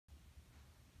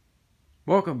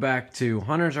Welcome back to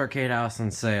Hunter's Arcade House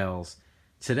and Sales.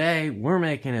 Today we're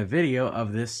making a video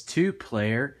of this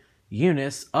 2-player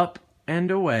UNIS Up and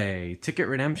Away Ticket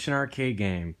Redemption arcade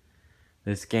game.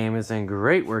 This game is in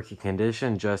great working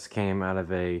condition, just came out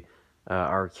of a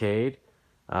arcade.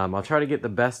 I'll try to get the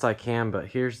best I can, but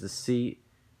here's the seat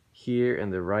here,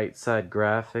 and the right side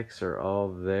graphics are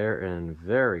all there in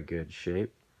very good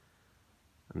shape.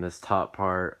 And this top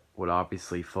part would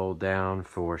obviously fold down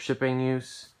for shipping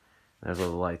use. There's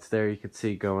little lights there you can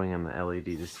see going in the LED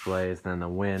displays. Then the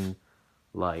wind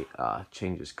light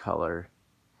changes color.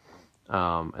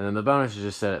 And then the bonus is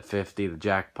just set at 50, the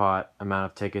jackpot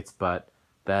amount of tickets, but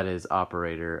that is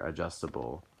operator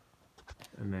adjustable.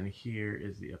 And then here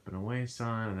is the up and away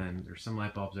sign, and then there's some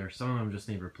light bulbs there. Some of them just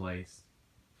need replaced.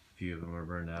 A few of them are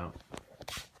burned out.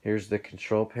 Here's the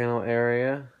control panel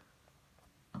area.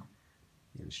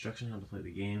 The instruction how to play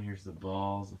the game. Here's the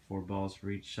balls, the 4 balls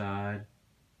for each side.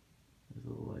 There's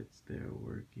the lights there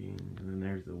working, and then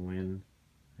there's the wind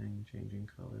thing changing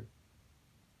color.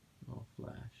 All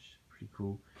flash, pretty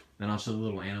cool. Then I'll show the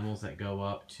little animals that go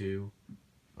up too.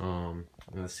 And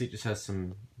the seat just has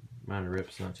some minor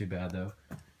rips, not too bad though.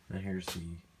 And here's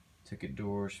the ticket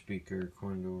door, speaker,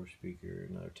 coin door, speaker,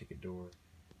 another ticket door,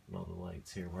 and all the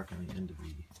lights here work on the end of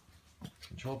the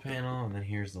control panel. And then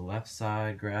here's the left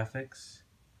side graphics.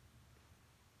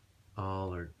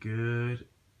 All are good.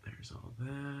 There's all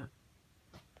that.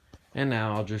 And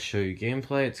now I'll just show you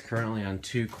gameplay. It's currently on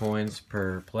 2 coins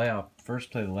per play. I'll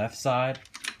first play the left side.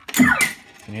 You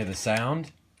can hear the sound.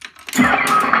 We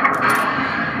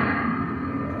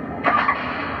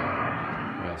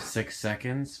have 6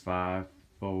 seconds. 5,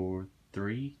 4,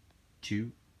 3,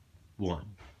 2,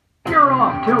 1. You're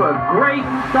off to a great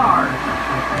start.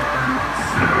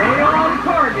 Stay on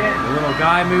target. The little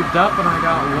guy moved up and I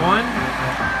got 1.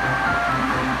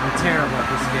 I'm terrible at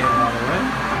this game, by the way.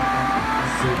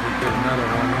 See if we get another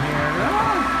one here.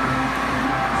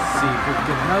 See if we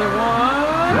get another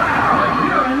one. Wow,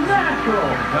 you're a natural.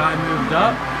 The guy moved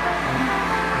up.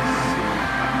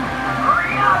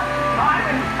 Hurry up. Time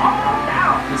is almost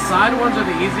out. The side ones are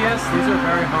the easiest. These are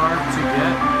very hard to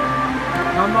get.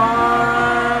 Come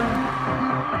on.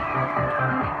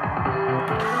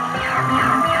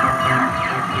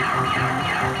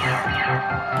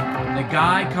 The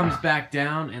guy comes back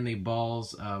down and the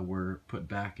balls were put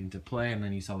back into play, and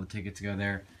then you saw the tickets go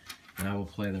there. And I will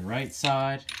play the right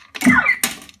side.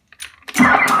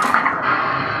 Our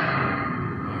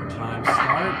time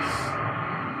starts.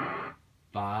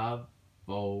 5,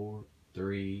 4,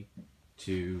 3,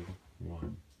 2,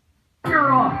 1.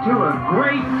 You're off to a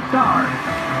great start.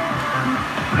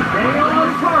 Stay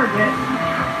on target.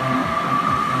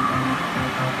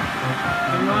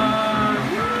 Come on.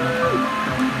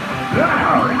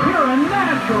 Wow, you're a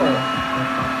natural.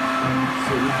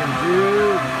 See what we can do.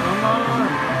 Come on.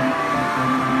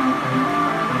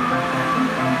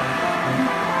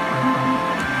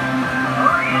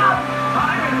 Hurry up.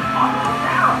 Time is almost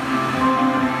out.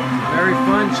 Very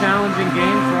fun, challenging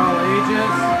game for all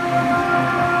ages.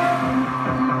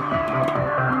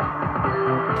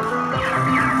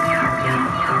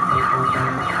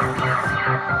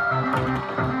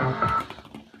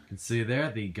 You can see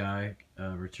there the guy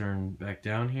returned back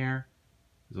down here,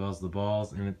 as well as the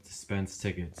balls, and it dispensed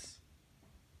tickets.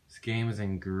 This game is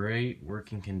in great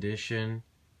working condition.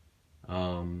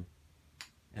 And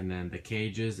then the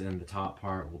cages and the top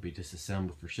part will be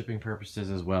disassembled for shipping purposes,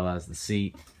 as well as the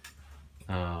seat.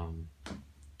 But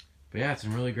yeah, it's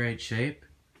in really great shape.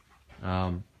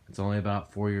 It's only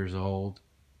about 4 years old,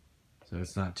 so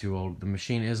it's not too old. The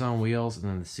machine is on wheels, and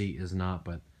then the seat is not,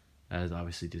 but that is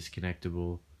obviously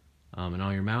disconnectable. And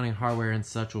all your mounting hardware and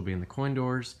such will be in the coin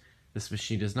doors. This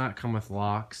machine does not come with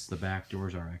locks. The back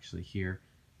doors are actually here.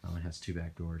 It only has 2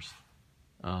 back doors.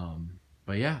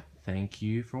 But yeah, thank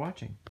you for watching.